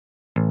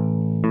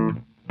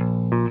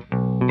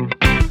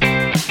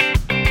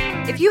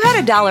If you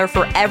had $1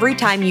 for every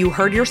time you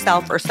heard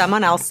yourself or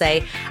someone else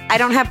say, "I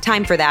don't have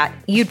time for that,"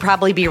 you'd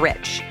probably be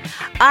rich.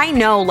 I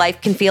know life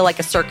can feel like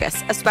a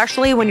circus,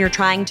 especially when you're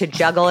trying to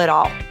juggle it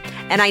all.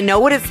 And I know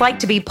what it's like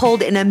to be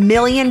pulled in a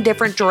million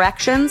different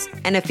directions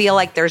and to feel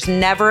like there's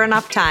never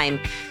enough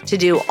time to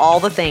do all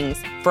the things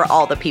for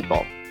all the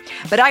people.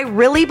 But I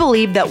really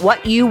believe that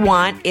what you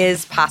want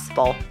is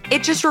possible.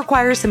 It just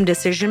requires some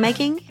decision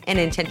making and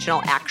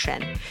intentional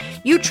action.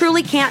 You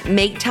truly can't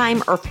make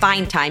time or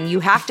find time.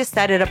 You have to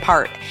set it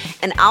apart.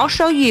 And I'll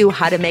show you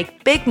how to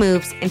make big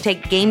moves and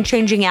take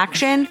game-changing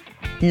action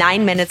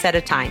 9 minutes at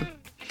a time.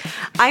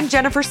 I'm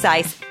Jennifer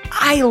Seiss.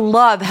 I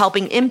love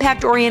helping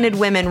impact-oriented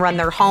women run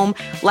their home,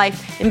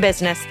 life, and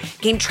business,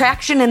 gain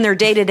traction in their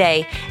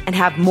day-to-day, and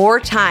have more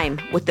time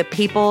with the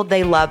people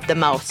they love the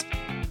most.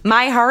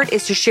 My heart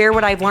is to share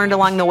what I've learned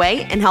along the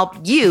way and help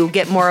you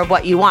get more of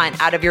what you want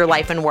out of your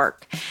life and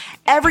work.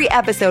 Every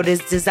episode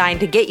is designed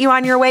to get you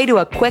on your way to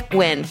a quick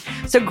win.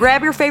 So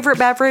grab your favorite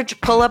beverage,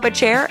 pull up a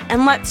chair,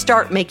 and let's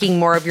start making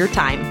more of your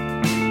time.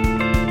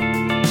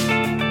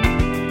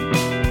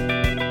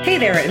 Hey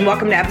there, and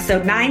welcome to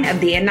episode 9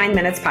 of the In 9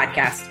 Minutes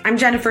podcast. I'm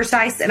Jennifer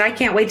Seiss, and I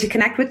can't wait to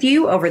connect with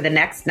you over the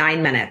next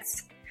 9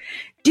 minutes.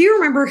 Do you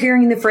remember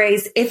hearing the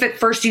phrase, "If at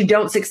first you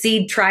don't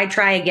succeed,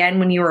 try again,"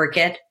 when you were a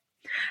kid?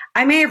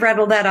 I may have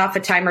rattled that off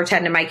a time or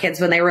 10 to my kids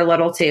when they were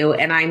little too,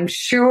 and I'm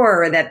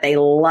sure that they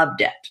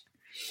loved it.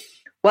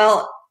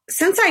 Well,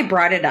 since I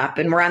brought it up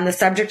and we're on the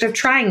subject of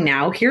trying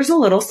now, here's a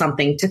little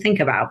something to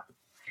think about.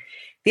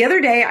 The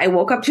other day, I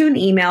woke up to an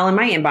email in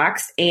my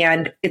inbox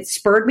and it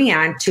spurred me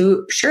on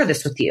to share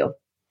this with you.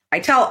 I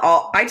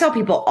tell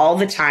people all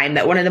the time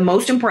that one of the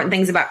most important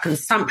things about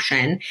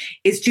consumption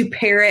is to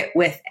pair it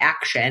with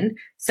action.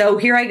 So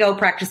here I go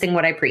practicing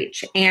what I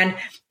preach. And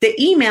the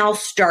email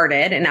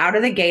started, and out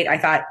of the gate, I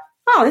thought,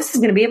 oh, this is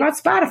going to be about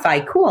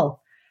Spotify. Cool.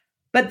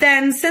 But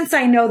then since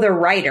I know the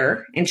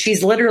writer, and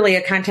she's literally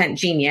a content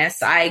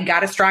genius, I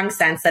got a strong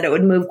sense that it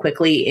would move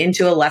quickly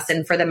into a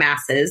lesson for the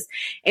masses.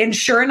 And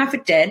sure enough,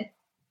 it did.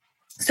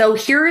 So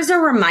here is a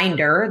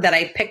reminder that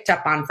I picked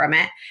up on from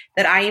it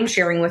that I am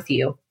sharing with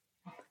you.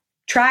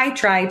 Try.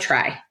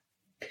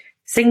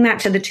 Sing that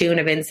to the tune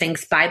of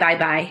NSYNC's Bye, Bye,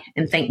 Bye,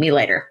 and Thank Me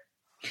Later.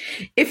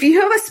 If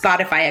you have a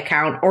Spotify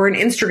account or an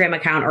Instagram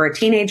account or a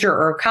teenager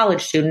or a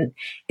college student,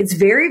 it's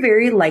very,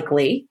 very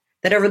likely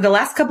that over the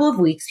last couple of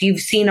weeks,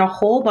 you've seen a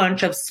whole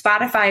bunch of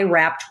Spotify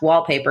wrapped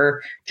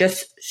wallpaper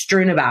just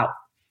strewn about.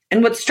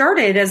 And what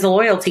started as a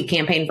loyalty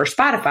campaign for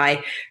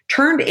Spotify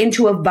turned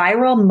into a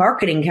viral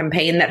marketing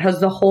campaign that has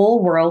the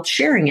whole world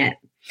sharing it.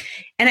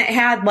 And it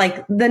had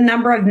like the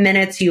number of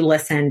minutes you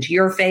listened,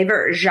 your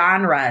favorite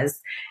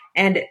genres,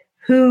 and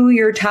who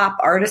your top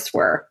artists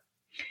were.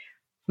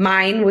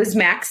 Mine was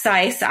Max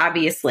Seiss,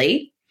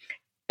 obviously.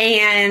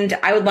 And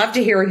I would love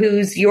to hear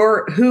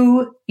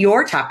who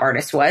your top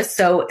artist was.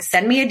 So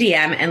send me a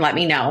DM and let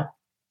me know.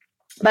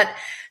 But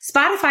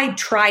Spotify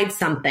tried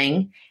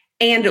something,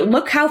 and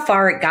look how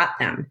far it got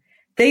them.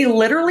 They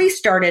literally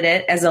started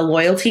it as a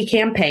loyalty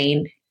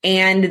campaign,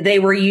 and they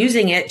were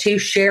using it to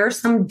share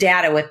some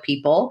data with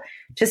people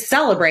to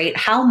celebrate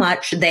how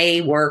much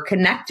they were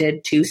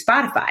connected to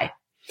Spotify.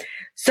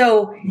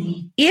 So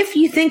if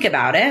you think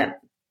about it,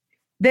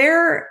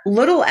 their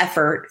little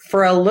effort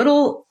for a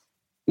little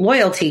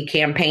loyalty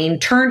campaign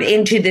turned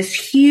into this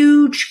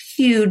huge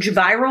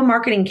viral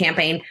marketing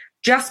campaign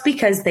just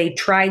because they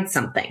tried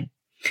something.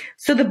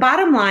 So the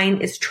bottom line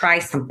is try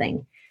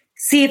something.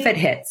 See if it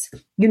hits.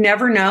 You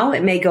never know.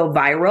 It may go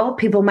viral.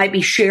 People might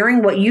be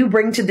sharing what you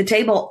bring to the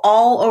table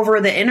all over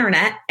the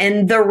internet,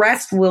 and the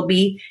rest will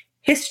be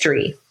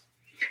history.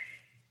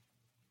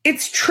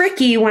 It's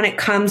tricky when it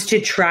comes to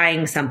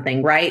trying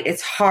something, right?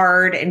 It's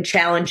hard and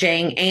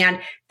challenging, and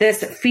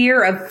this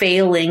fear of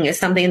failing is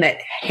something that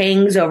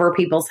hangs over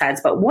people's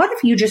heads. But what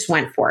if you just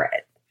went for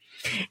it?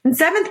 In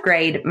 7th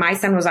grade, my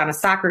son was on a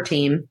soccer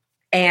team,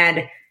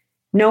 and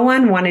no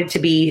one wanted to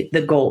be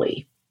the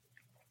goalie.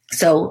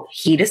 So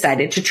he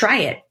decided to try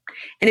it.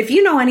 And if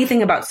you know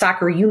anything about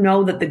soccer, you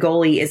know that the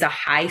goalie is a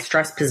high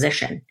stress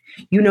position.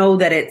 You know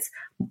that it's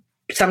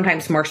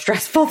sometimes more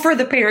stressful for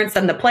the parents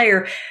than the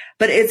player,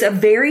 but it's a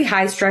very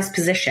high stress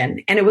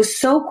position. And it was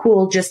so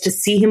cool just to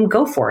see him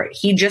go for it.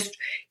 He just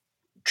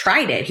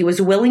tried it. He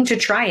was willing to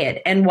try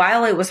it. And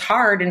while it was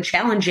hard and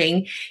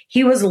challenging,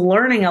 he was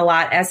learning a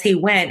lot as he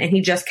went, and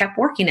he just kept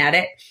working at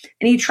it.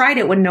 And he tried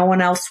it when no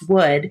one else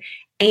would,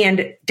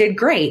 and did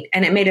great.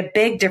 And it made a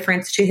big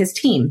difference to his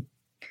team.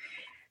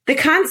 The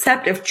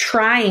concept of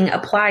trying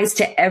applies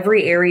to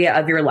every area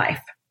of your life.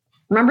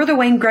 Remember the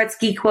Wayne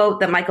Gretzky quote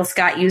that Michael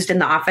Scott used in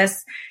The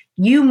Office?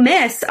 You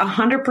miss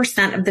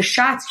 100% of the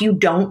shots you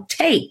don't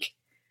take.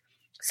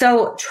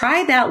 So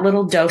try that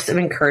little dose of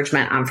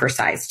encouragement on for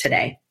size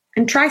today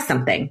and try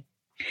something.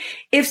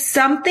 If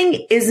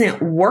something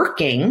isn't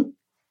working,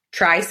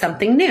 try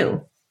something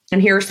new. And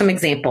here are some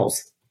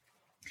examples.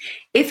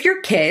 If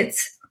your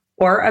kids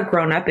or a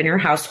grown-up in your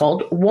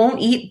household won't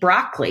eat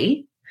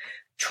broccoli,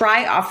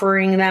 try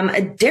offering them a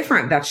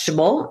different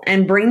vegetable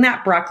and bring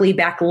that broccoli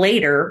back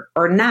later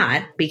or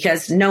not,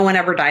 because no one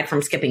ever died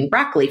from skipping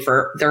broccoli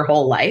for their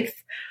whole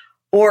life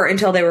or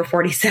until they were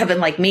 47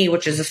 like me,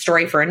 which is a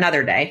story for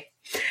another day.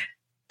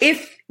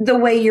 If the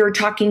way you're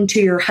talking to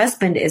your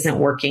husband isn't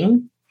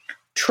working,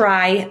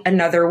 try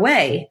another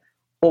way,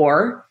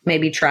 or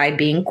maybe try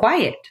being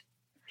quiet.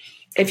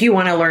 If you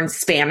want to learn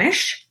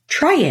Spanish,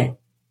 try it.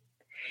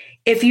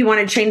 If you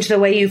want to change the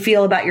way you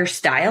feel about your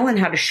style and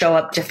how to show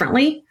up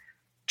differently,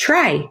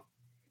 try.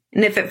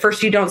 And if at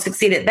first you don't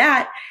succeed at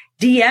that,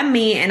 DM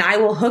me and I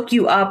will hook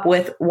you up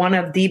with one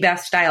of the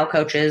best style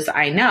coaches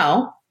I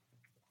know.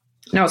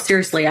 No,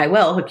 seriously, I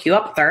will hook you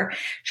up with her.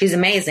 She's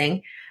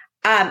amazing.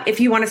 If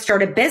you want to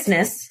start a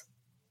business,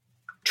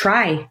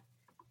 try.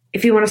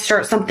 If you want to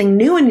start something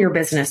new in your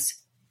business,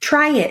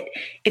 try it.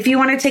 If you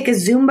want to take a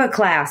Zumba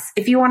class,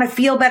 if you want to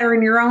feel better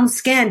in your own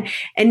skin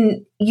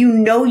and you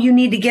know you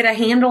need to get a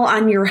handle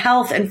on your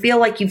health and feel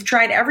like you've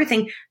tried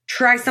everything,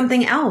 try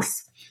something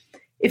else.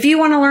 If you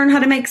want to learn how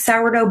to make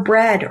sourdough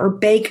bread or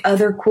bake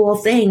other cool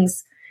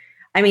things,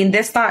 I mean,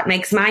 this thought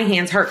makes my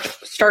hands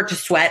start to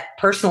sweat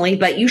personally,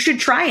 but you should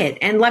try it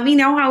and let me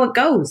know how it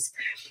goes.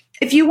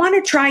 If you want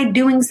to try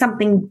doing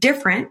something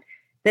different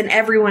than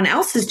everyone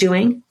else is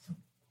doing,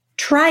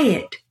 try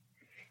it.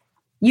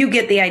 You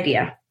get the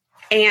idea.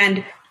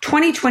 And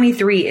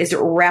 2023 is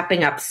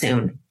wrapping up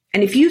soon.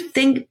 And if you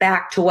think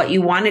back to what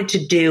you wanted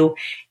to do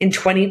in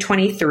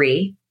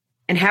 2023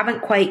 and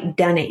haven't quite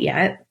done it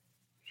yet,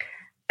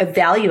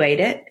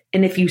 evaluate it.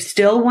 And if you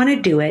still want to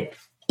do it,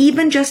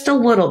 even just a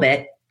little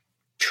bit,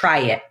 try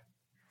it.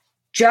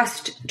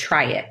 Just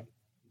try it.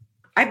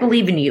 I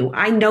believe in you.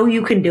 I know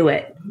you can do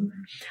it.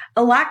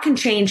 A lot can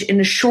change in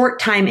a short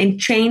time, and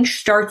change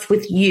starts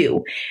with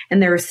you.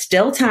 And there is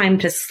still time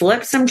to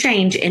slip some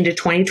change into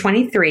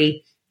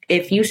 2023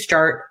 if you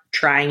start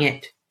trying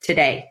it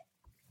today.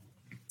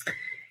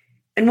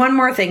 And one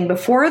more thing,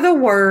 before the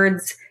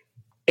words,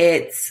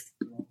 it's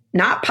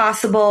not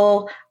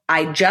possible,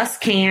 I just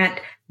can't,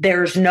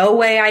 there's no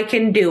way I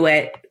can do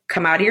it,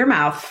 come out of your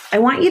mouth, I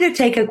want you to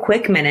take a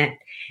quick minute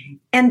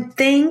and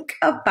think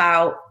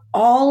about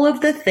all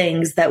of the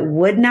things that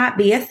would not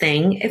be a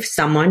thing if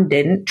someone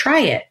didn't try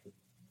it.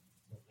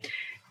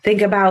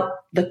 Think about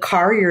the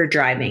car you're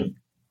driving,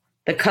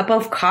 the cup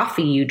of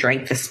coffee you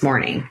drank this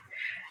morning,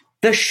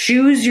 the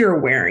shoes you're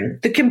wearing,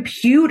 the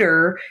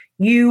computer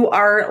you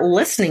are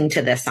listening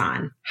to this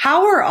on.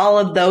 How are all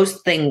of those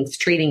things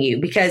treating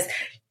you? Because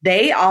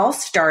they all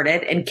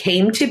started and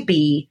came to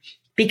be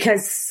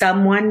because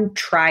someone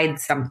tried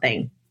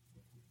something.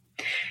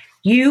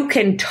 You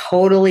can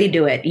totally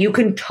do it. You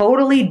can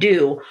totally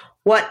do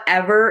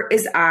whatever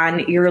is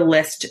on your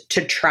list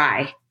to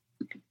try.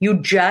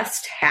 You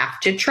just have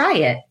to try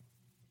it.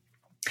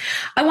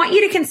 I want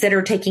you to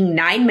consider taking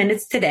 9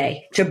 minutes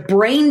today to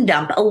brain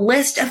dump a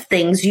list of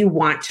things you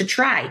want to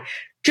try,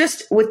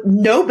 just with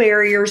no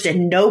barriers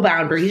and no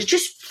boundaries.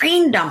 Just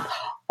brain dump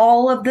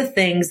all of the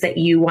things that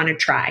you want to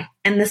try.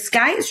 And the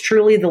sky is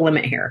truly the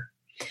limit here.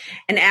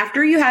 And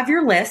after you have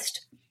your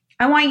list,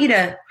 I want you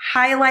to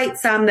highlight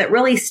some that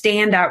really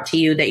stand out to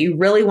you that you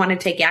really want to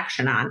take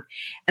action on.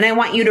 And I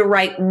want you to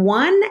write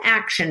one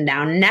action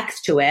down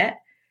next to it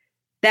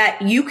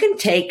that you can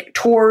take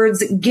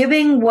towards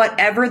giving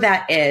whatever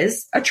that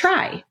is a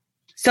try.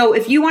 So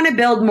if you want to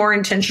build more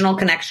intentional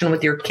connection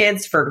with your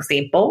kids, for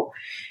example,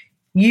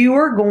 you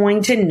are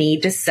going to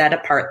need to set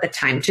apart the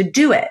time to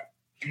do it.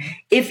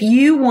 If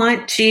you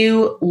want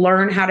to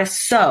learn how to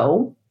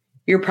sew,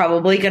 you're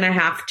probably going to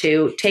have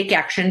to take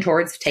action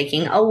towards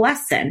taking a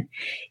lesson.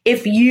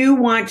 If you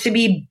want to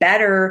be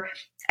better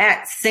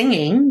at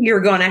singing,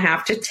 you're going to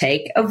have to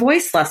take a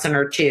voice lesson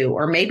or 2,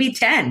 or maybe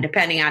 10,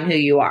 depending on who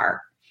you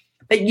are.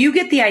 But you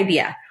get the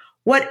idea.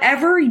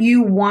 Whatever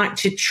you want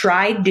to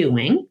try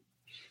doing,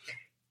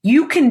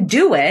 you can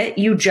do it.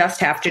 You just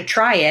have to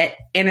try it.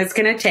 And it's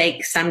going to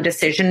take some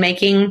decision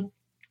making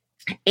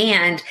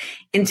and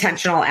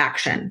intentional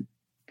action.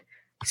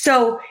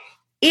 So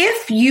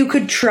if you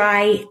could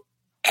try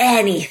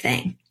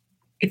anything,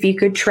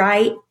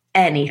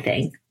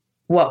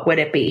 what would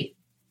it be?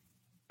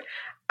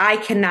 I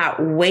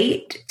cannot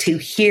wait to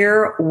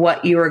hear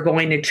what you are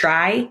going to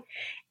try.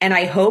 And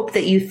I hope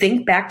that you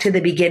think back to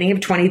the beginning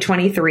of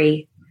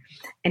 2023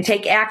 and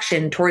take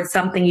action towards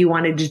something you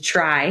wanted to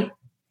try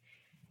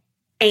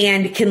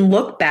and can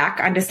look back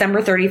on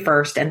December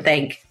 31st and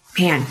think,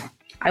 man,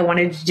 I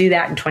wanted to do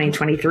that in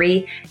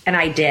 2023 and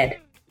I did,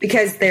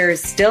 because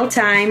there's still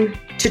time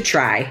to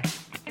try.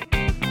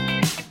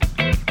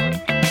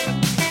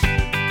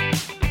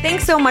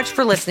 Thanks so much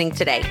for listening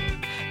today.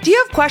 Do you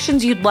have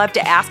questions you'd love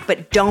to ask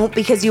but don't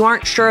because you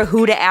aren't sure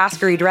who to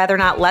ask, or you'd rather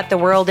not let the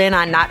world in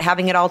on not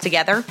having it all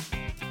together?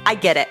 I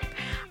get it.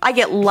 I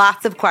get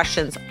lots of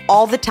questions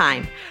all the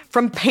time,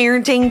 from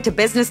parenting to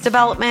business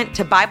development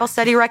to Bible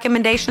study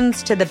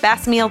recommendations to the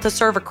best meal to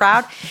serve a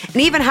crowd, and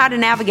even how to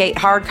navigate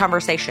hard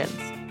conversations.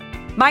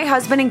 My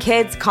husband and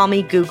kids call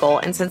me Google,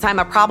 and since I'm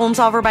a problem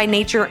solver by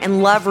nature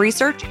and love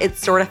research, it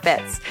sort of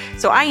fits.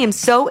 So I am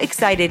so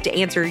excited to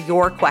answer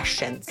your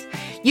questions.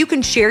 You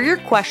can share your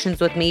questions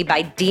with me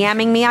by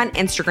DMing me on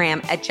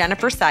Instagram at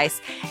Jennifer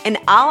Seiss, and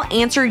I'll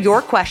answer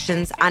your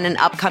questions on an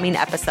upcoming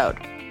episode.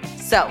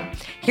 So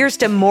here's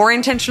to more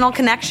intentional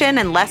connection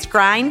and less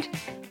grind,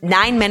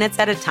 9 minutes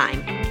at a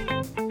time.